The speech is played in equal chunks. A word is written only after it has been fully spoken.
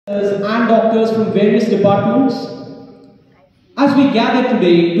and doctors from various departments, as we gather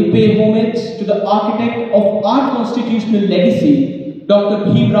today to pay homage to the architect of our constitutional legacy, Dr.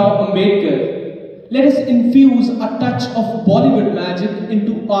 Bhimrao Ambedkar, let us infuse a touch of Bollywood magic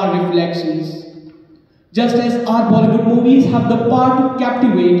into our reflections. Just as our Bollywood movies have the power to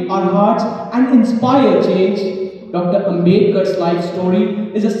captivate our hearts and inspire change, Dr. Ambedkar's life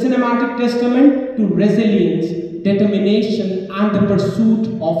story is a cinematic testament to resilience, determination, and the pursuit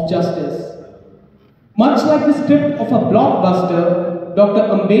of justice. Much like the script of a blockbuster, Dr.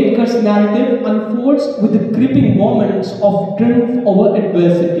 Ambedkar's narrative unfolds with the gripping moments of triumph over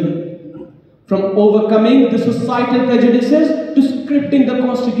adversity. From overcoming the societal prejudices to scripting the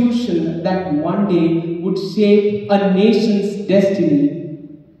constitution that one day would shape a nation's destiny.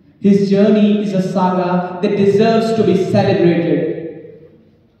 His journey is a saga that deserves to be celebrated.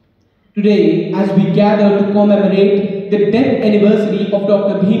 Today, as we gather to commemorate the death anniversary of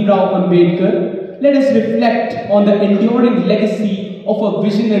Dr. Bhimrao Ambedkar, let us reflect on the enduring legacy of a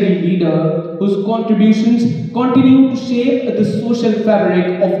visionary leader whose contributions continue to shape the social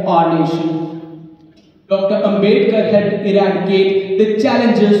fabric of our nation. Dr. Ambedkar helped eradicate the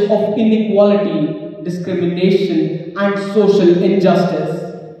challenges of inequality, discrimination, and social injustice,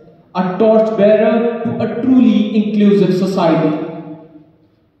 a torchbearer to a truly inclusive society.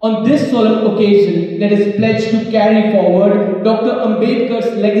 On this solemn occasion, let us pledge to carry forward Dr.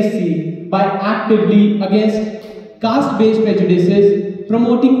 Ambedkar's legacy by actively against caste-based prejudices,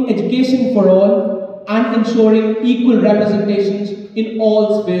 promoting education for all, and ensuring equal representations in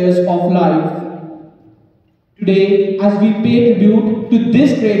all spheres of life. Today, as we pay tribute to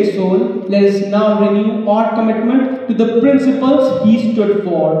this great soul, let us now renew our commitment to the principles he stood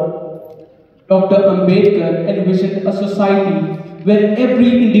for. Dr. Ambedkar envisioned a society where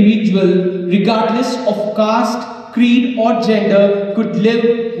every individual, regardless of caste, creed, or gender, could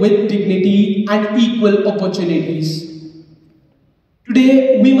live with dignity and equal opportunities.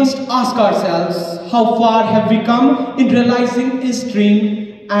 Today, we must ask ourselves, how far have we come in realizing his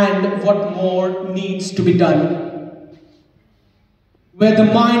dream and what more needs to be done? Where the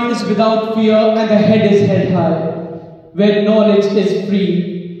mind is without fear and the head is held high, where knowledge is free,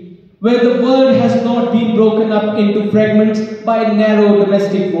 where the world has not been broken up into fragments by narrow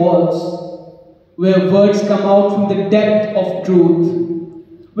domestic walls, where words come out from the depth of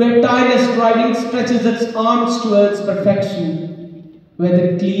truth, where tireless striving stretches its arms towards perfection, where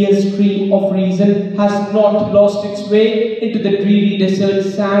the clear stream of reason has not lost its way into the dreary desert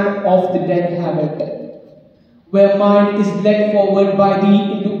sand of the dead habit, where mind is led forward by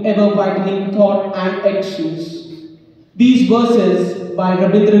thee into ever-widening thought and actions. These verses by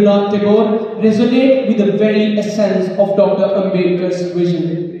Rabindranath Tagore resonate with the very essence of Dr. Ambedkar's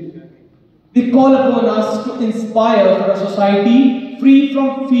vision. They call upon us to inspire for a society free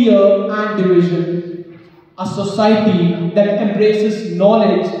from fear and division. A society that embraces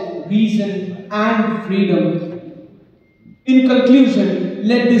knowledge, reason, and freedom. In conclusion,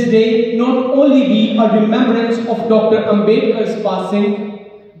 let this day not only be a remembrance of Dr. Ambedkar's passing,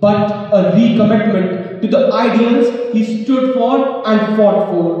 but a recommitment to the ideals he stood for and fought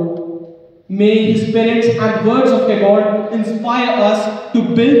for. May his spirits and words of Tagore inspire us to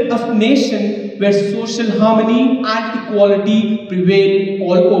build a nation where social harmony and equality prevail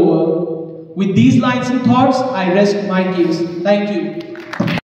all over. With these lines and thoughts, I rest my case. Thank you.